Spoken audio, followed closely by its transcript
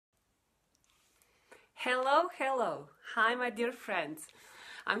Hello, hello. Hi, my dear friends.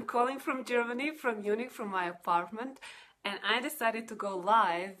 I'm calling from Germany, from Munich, from my apartment, and I decided to go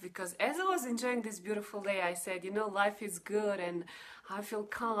live because as I was enjoying this beautiful day, I said, life is good and I feel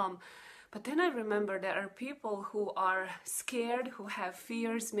calm. But then I remember there are people who are scared, who have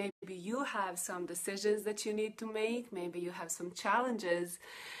fears. Maybe you have some decisions that you need to make. Maybe you have some challenges.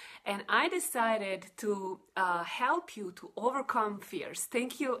 And I decided to help you to overcome fears.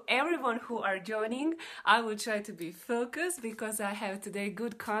 Thank you everyone who are joining. I will try to be focused because I have today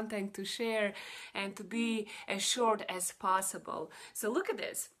good content to share and to be as short as possible. So look at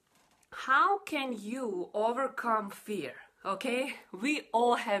this. How can you overcome fear? Okay, we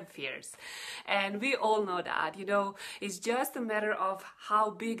all have fears and we all know that, it's just a matter of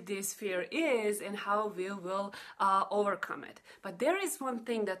how big this fear is and how we will overcome it. But there is one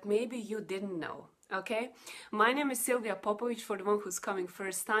thing that maybe you didn't know. Okay, my name is Silvija Popovic, for the one who's coming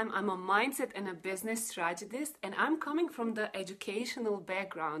first time. I'm a mindset and a business strategist, and I'm coming from the educational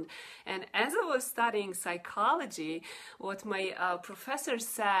background. And as I was studying psychology, what my professor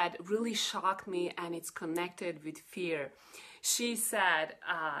said really shocked me, and it's connected with fear. She said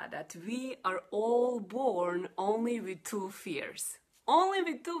that we are all born only with two fears. Only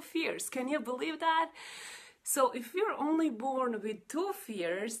with two fears. Can you believe that? So if we're only born with two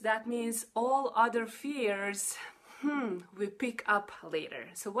fears, that means all other fears, we pick up later.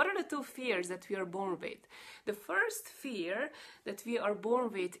 So what are the two fears that we are born with? The first fear that we are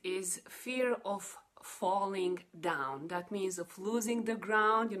born with is fear of falling down. That means of losing the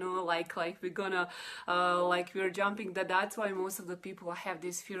ground, like we're jumping. That's why most of the people have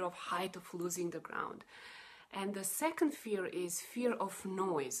this fear of height, of losing the ground. And the second fear is fear of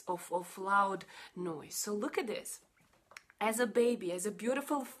noise, of loud noise. So look at this. As a baby, as a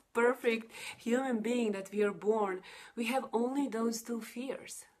beautiful, perfect human being that we are born, we have only those two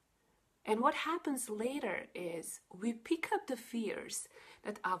fears. And what happens later is we pick up the fears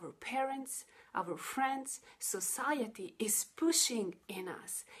that our parents, our friends, society is pushing in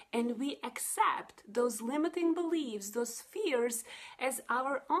us. And we accept those limiting beliefs, those fears as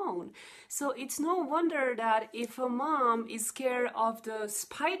our own. So it's no wonder that if a mom is scared of the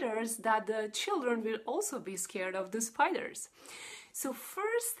spiders, that the children will also be scared of the spiders. So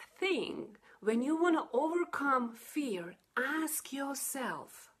first thing, when you want to overcome fear, ask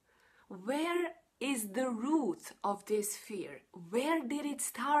yourself, where is the root of this fear? Where did it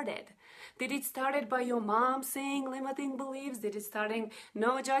started? Did it started by your mom saying limiting beliefs? Did it starting,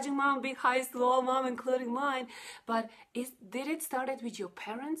 no judging mom, big highs to all mom, including mine? But did it started with your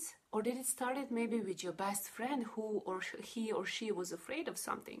parents? Or did it started maybe with your best friend who or he or she was afraid of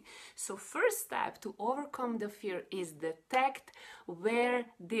something? So first step to overcome the fear is detect where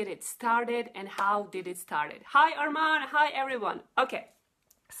did it started and how did it started. Hi Arman, hi everyone. Okay.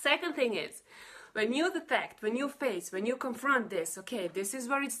 Second thing is, when you detect, when you face, when you confront this, okay, this is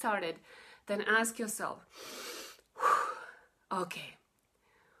where it started, then ask yourself, okay,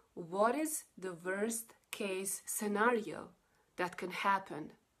 what is the worst case scenario that can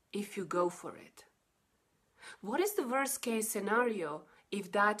happen if you go for it? What is the worst case scenario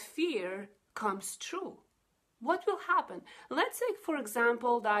if that fear comes true? What will happen? Let's say, for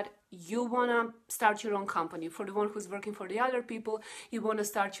example, that you want to start your own company. For the one who's working for the other people, you want to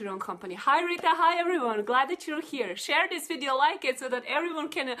start your own company. Hi, Rita. Hi, everyone. Glad that you're here. Share this video, like it, so that everyone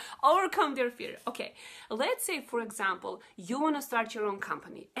can overcome their fear. Okay, let's say, for example, you want to start your own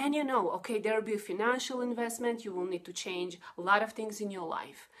company. And okay, there will be a financial investment. You will need to change a lot of things in your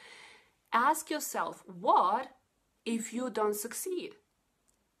life. Ask yourself, what if you don't succeed?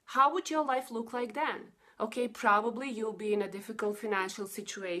 How would your life look like then? Okay, probably you'll be in a difficult financial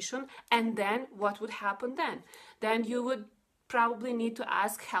situation, and then what would happen then? Then you would probably need to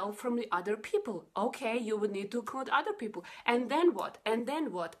ask help from the other people. Okay, you would need to include other people. And then what? And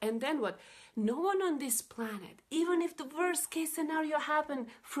then what? And then what? No one on this planet, even if the worst case scenario happened,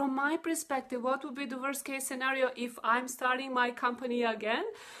 from my perspective, what would be the worst case scenario if I'm starting my company again?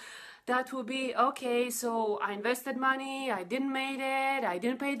 That would be, okay, so I invested money, I didn't make it, I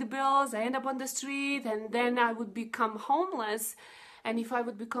didn't pay the bills, I end up on the street, and then I would become homeless. And if I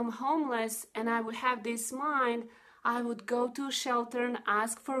would become homeless and I would have this mind, I would go to a shelter and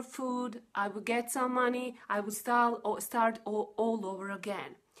ask for food, I would get some money, I would start all over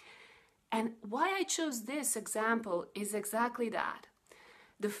again. And why I chose this example is exactly that.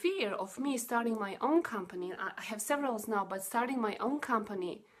 The fear of me starting my own company, I have several now, but starting my own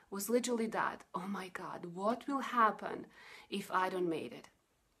company was literally that. Oh my God, what will happen if I don't make it?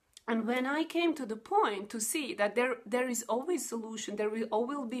 And when I came to the point to see that there is always solution, there will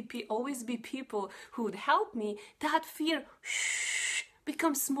always be people who would help me, that fear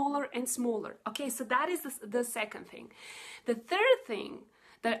becomes smaller and smaller. Okay, so that is the second thing. The third thing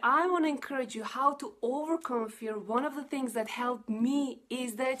that I want to encourage you how to overcome fear, one of the things that helped me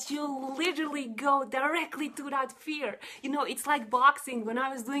is that you literally go directly to that fear. You know, it's like boxing. When I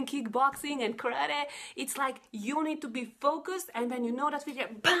was doing kickboxing and karate, it's like you need to be focused, and when you know that fear,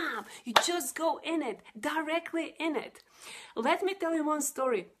 bam, you just go in it, directly in it. Let me tell you one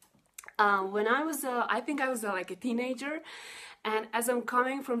story. When I was, I think I was like a teenager, and as I'm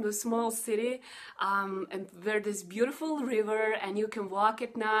coming from the small city, and where this beautiful river, and you can walk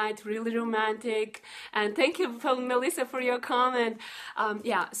at night, really romantic. And thank you, Melissa, for your comment.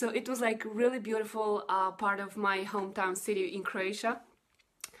 Yeah, so it was like really beautiful part of my hometown city in Croatia.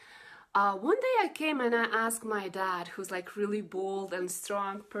 One day I came and I asked my dad, who's like really bold and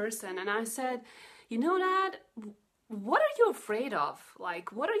strong person, and I said, you know, Dad, what are you afraid of?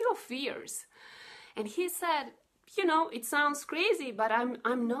 Like, what are your fears? And he said, you know, it sounds crazy, but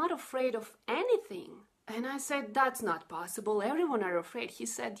I'm not afraid of anything. And I said, that's not possible. Everyone are afraid. He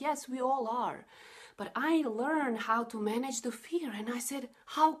said, yes, we all are. But I learned how to manage the fear. And I said,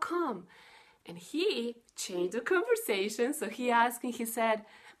 how come? And he changed the conversation. So he asked me, he said,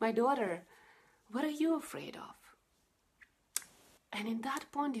 my daughter, what are you afraid of? And in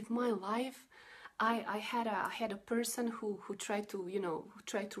that point of my life, I had a person who tried to, you know, who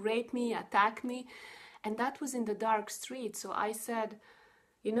tried to rape me, attack me. And that was in the dark street. So I said,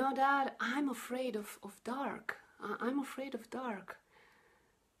 you know, Dad, I'm afraid of dark. I'm afraid of dark.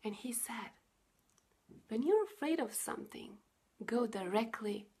 And he said, when you're afraid of something, go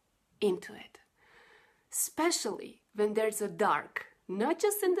directly into it. Especially when there's a dark, not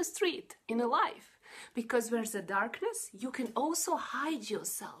just in the street, in a life. Because where there's a darkness, you can also hide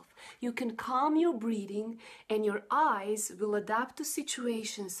yourself. You can calm your breathing, and your eyes will adapt to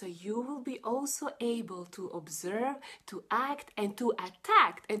situations, so you will be also able to observe, to act, and to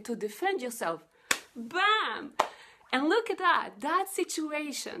attack, and to defend yourself. Bam! And look at that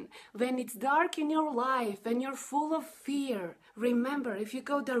situation, when it's dark in your life, when you're full of fear, remember, if you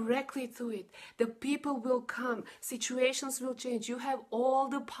go directly to it, the people will come, situations will change. You have all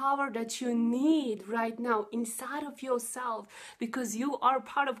the power that you need right now inside of yourself, because you are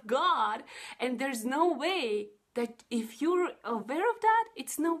part of God, and there's no way that if you're aware of that,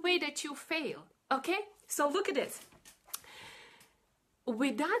 it's no way that you fail, okay? So look at this.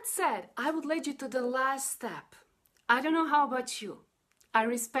 With that said, I would lead you to the last step. I don't know how about you. I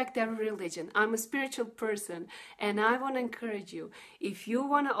respect every religion. I'm a spiritual person, and I want to encourage you. If you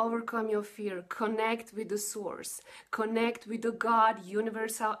want to overcome your fear, connect with the source. Connect with the God,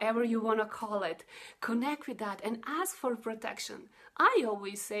 universe, however you want to call it. Connect with that and ask for protection. I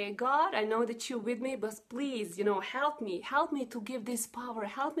always say, God, I know that you're with me, but please, you know, help me. Help me to give this power.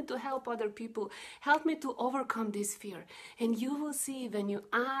 Help me to help other people. Help me to overcome this fear. And you will see, when you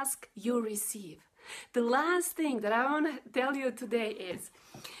ask, you receive. The last thing that I want to tell you today is,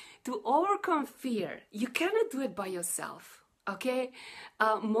 to overcome fear, you cannot do it by yourself, okay?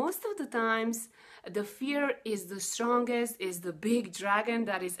 Most of the times, the fear is the strongest, is the big dragon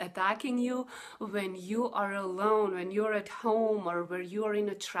that is attacking you when you are alone, when you're at home, or where you are in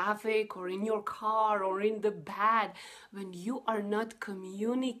a traffic, or in your car, or in the bed, when you are not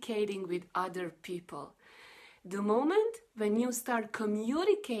communicating with other people. The moment when you start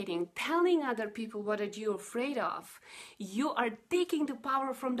communicating, telling other people what you're afraid of, you are taking the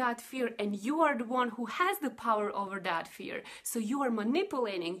power from that fear, and you are the one who has the power over that fear. So you are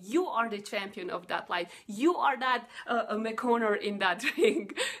manipulating. You are the champion of that life. You are that McConnor in that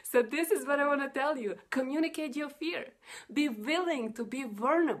ring. So this is what I want to tell you. Communicate your fear. Be willing to be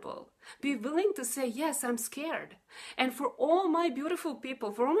vulnerable. Be willing to say, yes, I'm scared. And for all my beautiful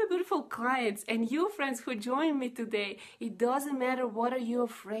people, for all my beautiful clients, and you friends who join me today, it doesn't matter what are you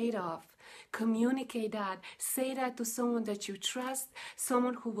afraid of. Communicate that. Say that to someone that you trust,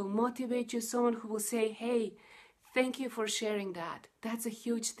 someone who will motivate you, someone who will say, hey, thank you for sharing that. That's a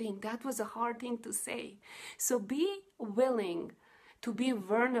huge thing. That was a hard thing to say. So be willing to be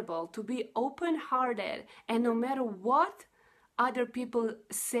vulnerable, to be open-hearted, and no matter what other people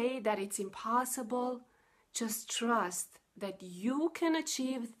say that it's impossible, just trust that you can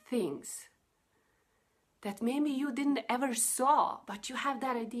achieve things that maybe you didn't ever saw, but you have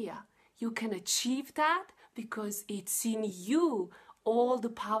that idea. You can achieve that because it's in you, all the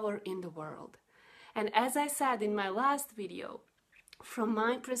power in the world. And as I said in my last video, from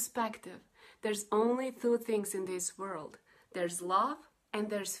my perspective, there's only two things in this world. There's love and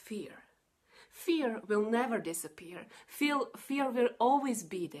there's fear. Fear will never disappear. Fear will always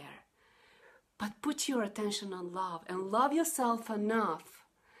be there. But put your attention on love and love yourself enough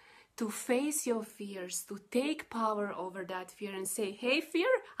to face your fears, to take power over that fear and say, hey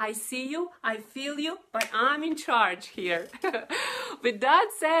fear, I see you, I feel you, but I'm in charge here. With that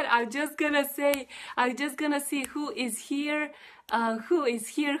said, I'm just gonna see who is here.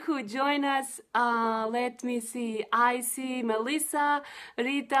 Who joined us. Let me see. I see Melissa,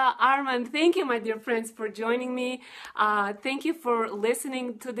 Rita, Armand. Thank you, my dear friends, for joining me. Thank you for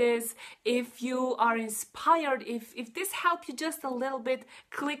listening to this. If you are inspired, if this helped you just a little bit,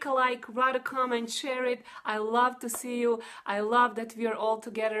 click a like, write a comment, share it. I love to see you. I love that we are all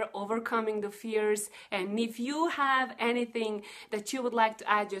together overcoming the fears. And if you have anything that you would like to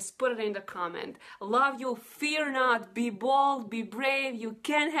add, just put it in the comment. Love you. Fear not. Be bold. Be brave. You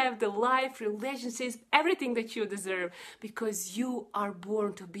can have the life, relationships, everything that you deserve, because you are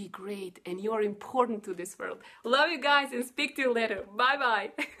born to be great and you're important to this world. Love you guys and speak to you later. Bye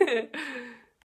bye.